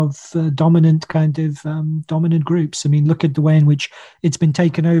dominant dominant groups. I mean, look at the way in which it's been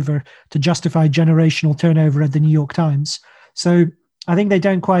taken over to justify generational turnover at the New York Times. So I think they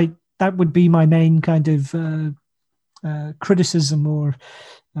don't quite. That would be my main kind of criticism or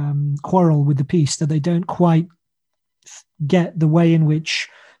quarrel with the piece, that they don't quite get the way in which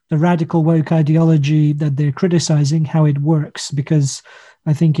the radical woke ideology that they're criticizing, how it works, because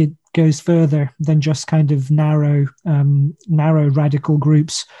I think it goes further than just kind of narrow radical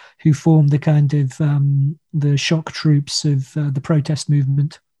groups who form the kind of the shock troops of the protest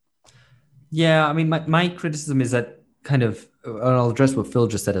movement. Yeah, I mean, my criticism is that kind of, and I'll address what Phil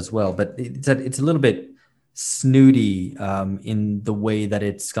just said as well, but it's that it's a little bit snooty in the way that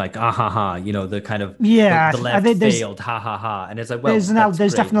it's like, the kind of the left failed, and it's like, well,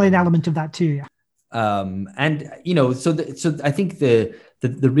 there's definitely an element of that too. Yeah. So I think the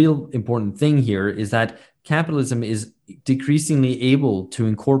real important thing here is that capitalism is decreasingly able to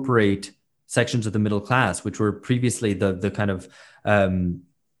incorporate sections of the middle class, which were previously the kind of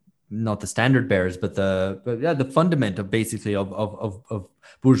not the standard bearers, but the fundament of basically of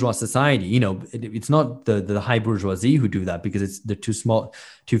bourgeois society. It's not the high bourgeoisie who do that, because they're too small,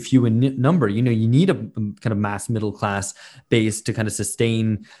 too few in number. You need a kind of mass middle class base to kind of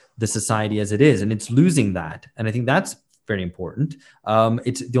sustain the society as it is, and it's losing that. And I think that's very important.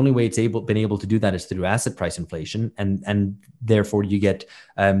 It's the only way it's been able to do that is through asset price inflation, and therefore you get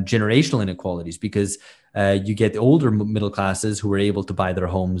generational inequalities, because you get the older middle classes who were able to buy their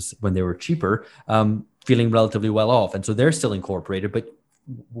homes when they were cheaper, feeling relatively well off, and so they're still incorporated, but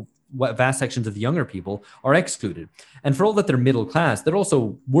vast sections of the younger people are excluded. And for all that they're middle class, they're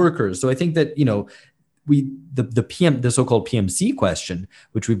also workers. So I think that the so-called PMC question,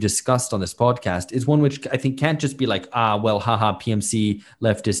 which we've discussed on this podcast, is one which I think can't just be like, PMC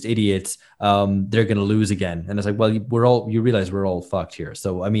leftist idiots, they're going to lose again. And it's like, well, you realize we're all fucked here.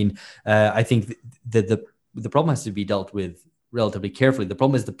 So, I mean, I think that the problem has to be dealt with relatively carefully. The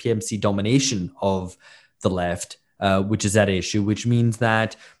problem is the PMC domination of the left, which is at issue, which means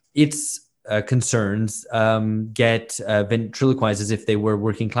that its concerns get ventriloquized as if they were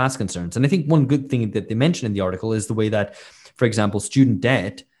working class concerns. And I think one good thing that they mention in the article is the way that, for example, student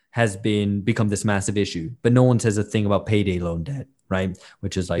debt has become this massive issue, but no one says a thing about payday loan debt, right?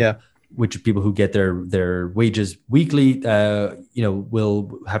 Which is like, which people who get their wages weekly,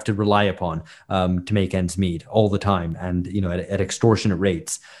 will have to rely upon to make ends meet all the time, and at extortionate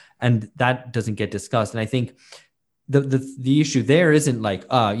rates, and that doesn't get discussed. And I think the issue there isn't like,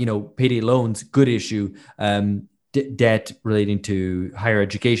 payday loans, good issue, debt relating to higher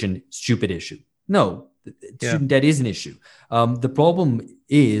education, stupid issue. No, student debt is an issue. The problem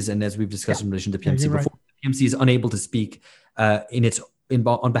is, and as we've discussed in relation to PMC before, PMC is unable to speak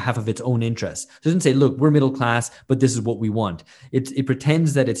on behalf of its own interests. It doesn't say, look, we're middle class, but this is what we want. It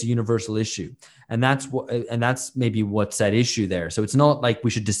pretends that it's a universal issue. And that's maybe what's at issue there. So it's not like we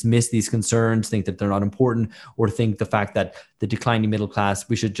should dismiss these concerns, think that they're not important, or think the fact that the declining middle class,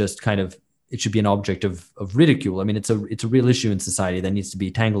 we should just it should be an object of ridicule. I mean, it's a real issue in society that needs to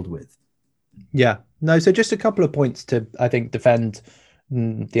be tangled with. Yeah, no. So just a couple of points to, I think, defend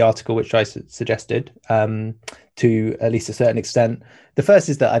the article which I suggested to at least a certain extent. The first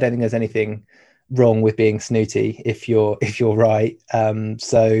is that I don't think there's anything wrong with being snooty if you're right.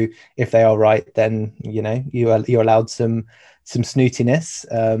 So if they are right, then you're allowed some snootiness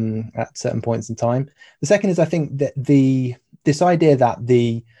at certain points in time. The second is, I think that this idea that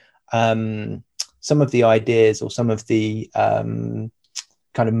some of the ideas or some of the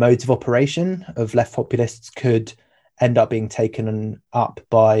kind of modes of operation of left populists could end up being taken up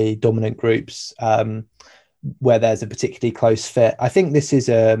by dominant groups where there's a particularly close fit. I think this is,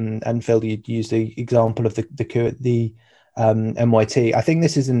 and Phil, you used the example of the coup at the MIT. I think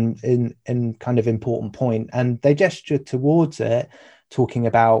this is an kind of important point, and they gesture towards it, talking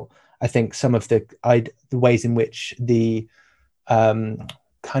about, I think, some of the ways in which the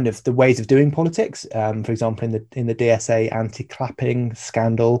kind of the ways of doing politics, for example, in the DSA anti-clapping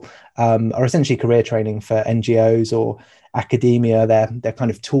scandal, are essentially career training for NGOs or academia. They're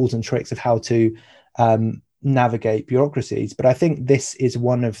kind of tools and tricks of how to navigate bureaucracies. But I think this is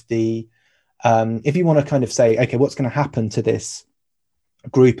one of the, if you want to kind of say, okay, what's going to happen to this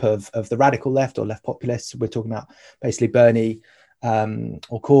group of the radical left or left populists? We're talking about basically Bernie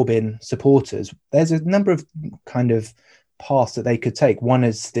or Corbyn supporters. There's a number of kind of paths that they could take. One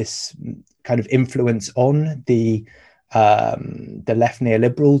is this kind of influence on the left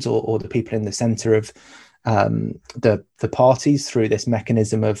neoliberals or the people in the center of the parties through this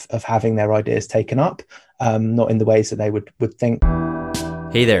mechanism of having their ideas taken up, not in the ways that they would think.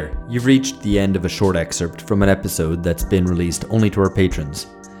 Hey there, you've reached the end of a short excerpt from an episode that's been released only to our patrons.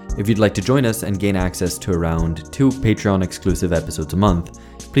 If you'd like to join us and gain access to around 2 Patreon exclusive episodes a month,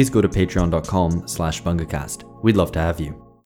 please go to patreon.com/bungacast. We'd love to have you.